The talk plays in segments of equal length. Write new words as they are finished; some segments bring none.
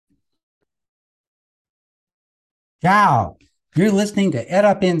Ciao. You're listening to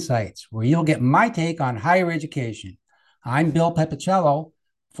EdUp Insights, where you'll get my take on higher education. I'm Bill Pepicello,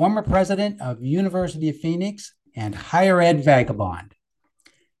 former president of University of Phoenix and Higher Ed Vagabond.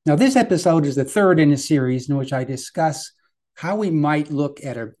 Now, this episode is the third in a series in which I discuss how we might look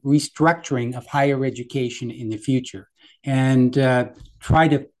at a restructuring of higher education in the future and try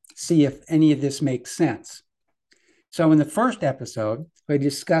to see if any of this makes sense. So, in the first episode, I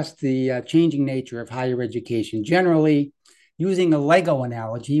discussed the changing nature of higher education generally, using a Lego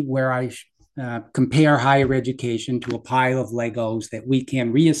analogy where I compare higher education to a pile of Legos that we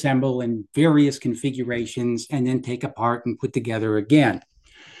can reassemble in various configurations and then take apart and put together again.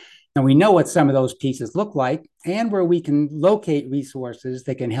 Now, we know what some of those pieces look like and where we can locate resources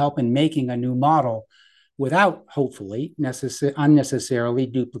that can help in making a new model without, hopefully, unnecessarily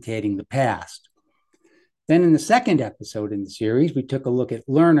duplicating the past. Then, in the second episode in the series, we took a look at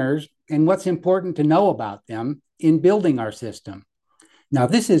learners and what's important to know about them in building our system. Now,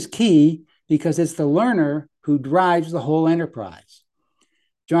 this is key because it's the learner who drives the whole enterprise.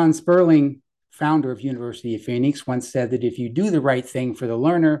 John Sperling, founder of University of Phoenix, once said that if you do the right thing for the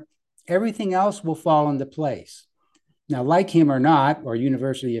learner, everything else will fall into place. Now, like him or not, or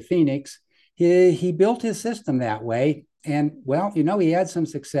University of Phoenix, he built his system that way, and well, he had some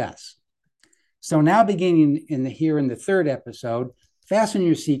success. So now beginning in the third episode, fasten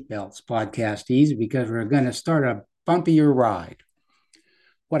your seatbelts, podcastees, because we're going to start a bumpier ride.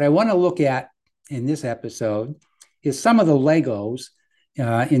 What I want to look at in this episode is some of the Legos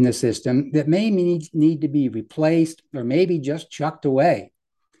in the system that may need to be replaced or maybe just chucked away.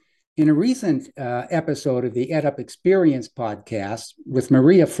 In a recent episode of the EdUp Experience podcast with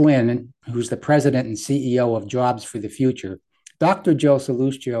Maria Flynn, who's the president and CEO of Jobs for the Future, Dr. Joe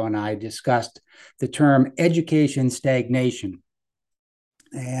Sallustio and I discussed the term education stagnation.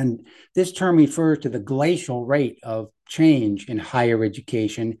 And this term refers to the glacial rate of change in higher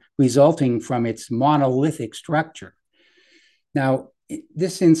education resulting from its monolithic structure. Now,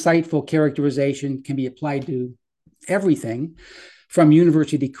 this insightful characterization can be applied to everything from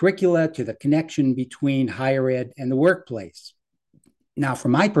university curricula to the connection between higher ed and the workplace. Now, for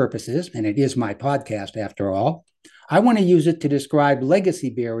my purposes, and it is my podcast after all, I want to use it to describe legacy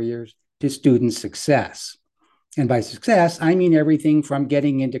barriers to student success. And by success, I mean everything from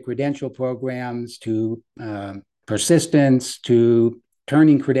getting into credential programs to persistence to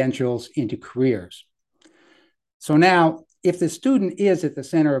turning credentials into careers. So now, if the student is at the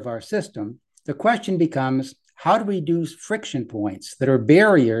center of our system, the question becomes, how do we reduce friction points that are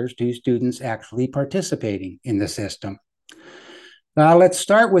barriers to students actually participating in the system? Let's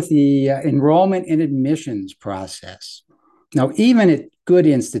start with the enrollment and admissions process. Now, even at good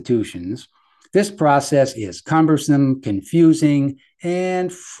institutions, this process is cumbersome, confusing,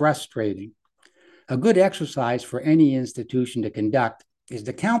 and frustrating. A good exercise for any institution to conduct is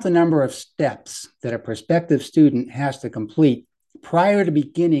to count the number of steps that a prospective student has to complete prior to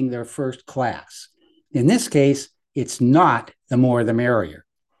beginning their first class. In this case, it's not the more the merrier.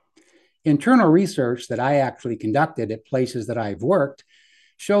 Internal research that I actually conducted at places that I've worked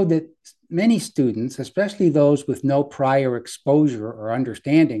showed that many students, especially those with no prior exposure or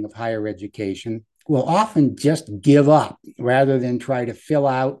understanding of higher education, will often just give up rather than try to fill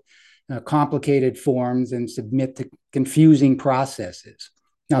out complicated forms and submit to confusing processes.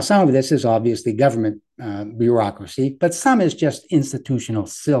 Now, some of this is obviously government bureaucracy, but some is just institutional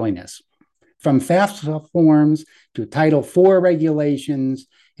silliness. From FAFSA forms to Title IV regulations,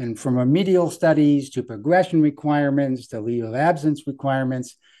 and from remedial studies to progression requirements to leave of absence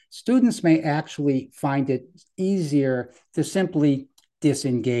requirements, students may actually find it easier to simply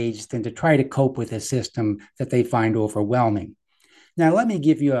disengage than to try to cope with a system that they find overwhelming. Now, let me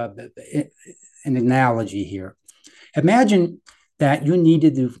give you an analogy here. Imagine that you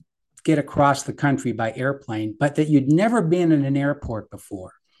needed to get across the country by airplane, but that you'd never been in an airport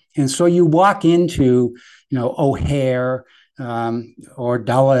before. And so you walk into, O'Hare or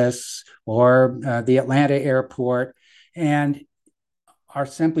Dulles or the Atlanta airport and are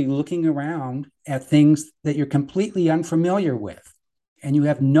simply looking around at things that you're completely unfamiliar with. And you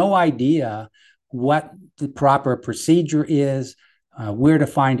have no idea what the proper procedure is, where to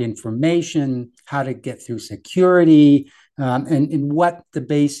find information, how to get through security, and what the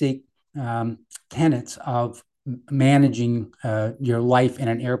basic tenets of managing your life in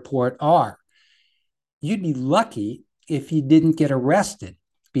an airport are. You'd be lucky if you didn't get arrested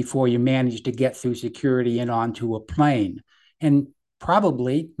before you managed to get through security and onto a plane. And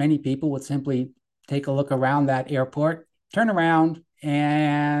probably many people would simply take a look around that airport, turn around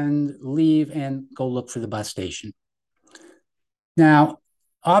and leave and go look for the bus station. Now,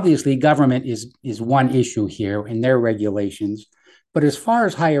 Obviously, government is one issue here in their regulations, but as far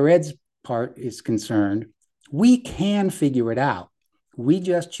as higher ed's part is concerned, we can figure it out. We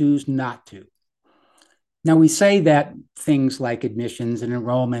just choose not to. Now, we say that things like admissions and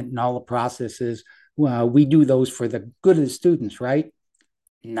enrollment and all the processes, well, we do those for the good of the students, right?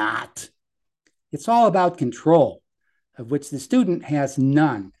 Not. It's all about control, of which the student has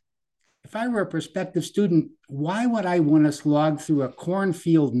none. If I were a prospective student, why would I want to slog through a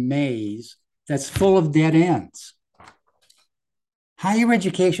cornfield maze that's full of dead ends? Higher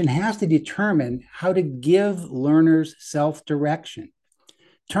education has to determine how to give learners self-direction.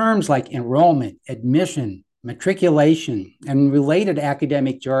 Terms like enrollment, admission, matriculation, and related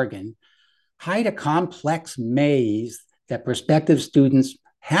academic jargon hide a complex maze that prospective students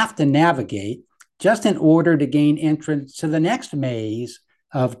have to navigate just in order to gain entrance to the next maze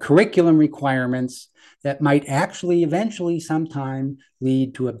of curriculum requirements that might actually eventually sometime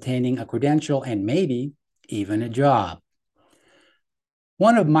lead to obtaining a credential and maybe even a job.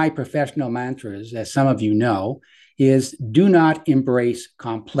 One of my professional mantras, as some of you know, is do not embrace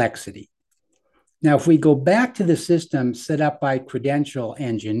complexity. Now, if we go back to the system set up by Credential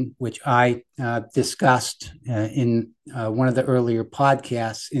Engine, which I discussed in one of the earlier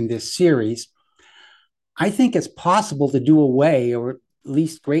podcasts in this series, I think it's possible to do away or at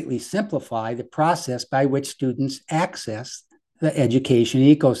least greatly simplify the process by which students access the education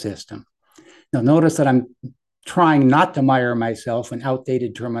ecosystem. Now, notice that I'm trying not to mire myself in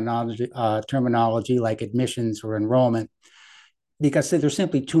outdated terminology like admissions or enrollment, because there's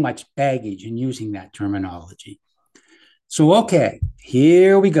simply too much baggage in using that terminology. So, okay,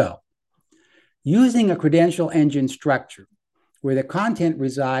 here we go. Using a Credential Engine structure where the content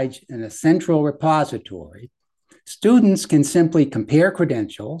resides in a central repository, students can simply compare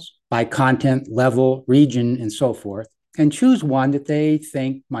credentials by content, level, region, and so forth, and choose one that they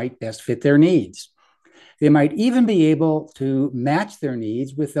think might best fit their needs. They might even be able to match their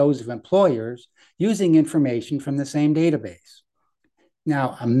needs with those of employers using information from the same database.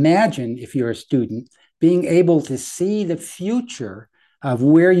 Now, imagine if you're a student being able to see the future of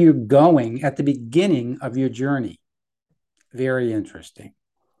where you're going at the beginning of your journey. Very interesting.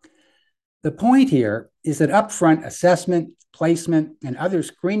 The point here is that upfront assessment, placement, and other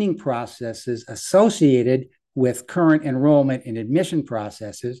screening processes associated with current enrollment and admission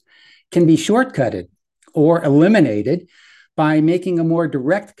processes can be shortcutted or eliminated by making a more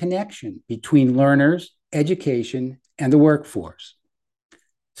direct connection between learners, education, and the workforce.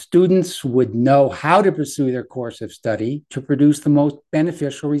 Students would know how to pursue their course of study to produce the most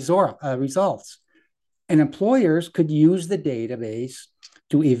beneficial results. And employers could use the database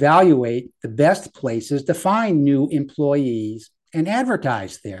to evaluate the best places to find new employees and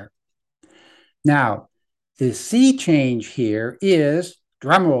advertise there. Now, the sea change here is,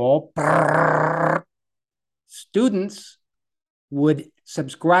 drumroll, students would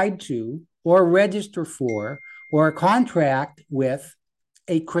subscribe to or register for or contract with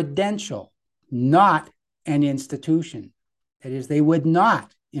a credential, not an institution. That is, they would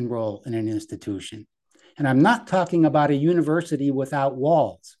not enroll in an institution. And I'm not talking about a university without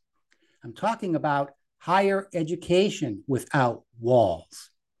walls. I'm talking about higher education without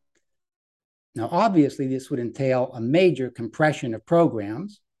walls. Now, obviously, this would entail a major compression of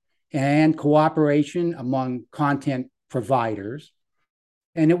programs and cooperation among content providers.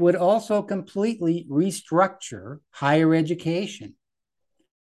 And it would also completely restructure higher education.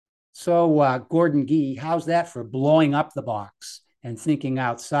 So, Gordon Gee, how's that for blowing up the box and thinking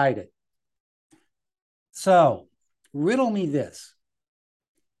outside it? So, riddle me this.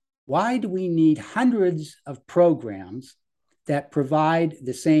 Why do we need hundreds of programs that provide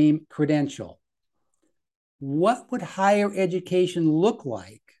the same credential? What would higher education look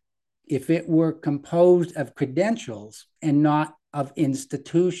like if it were composed of credentials and not of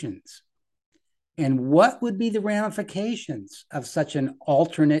institutions? And what would be the ramifications of such an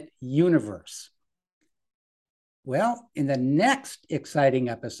alternate universe? Well, in the next exciting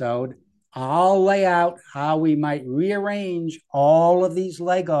episode, I'll lay out how we might rearrange all of these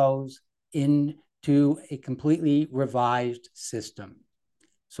Legos into a completely revised system.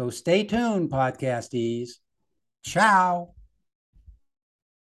 So stay tuned, podcastees. Ciao.